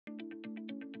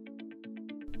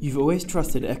You've always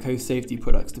trusted ECCO safety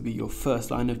products to be your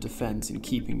first line of defence in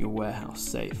keeping your warehouse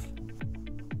safe.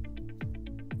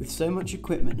 With so much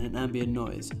equipment and ambient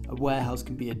noise, a warehouse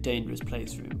can be a dangerous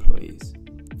place for employees.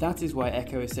 That is why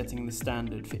ECCO is setting the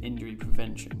standard for injury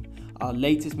prevention. Our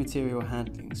latest material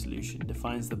handling solution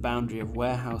defines the boundary of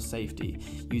warehouse safety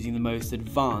using the most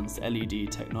advanced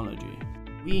LED technology.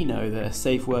 We know that a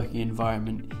safe working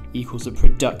environment equals a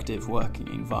productive working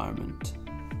environment.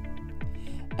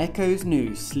 ECCO's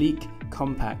new sleek,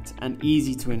 compact and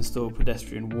easy to install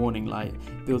pedestrian warning light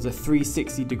builds a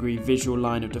 360-degree visual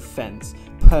line of defence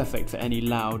perfect for any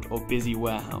loud or busy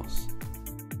warehouse.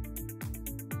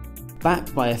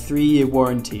 Backed by a 3-year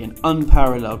warranty and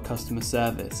unparalleled customer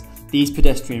service, these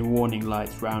pedestrian warning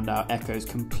lights round out ECCO's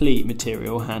complete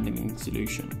material handling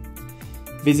solution.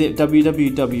 Visit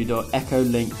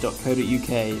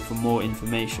www.eccolink.co.uk for more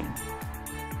information.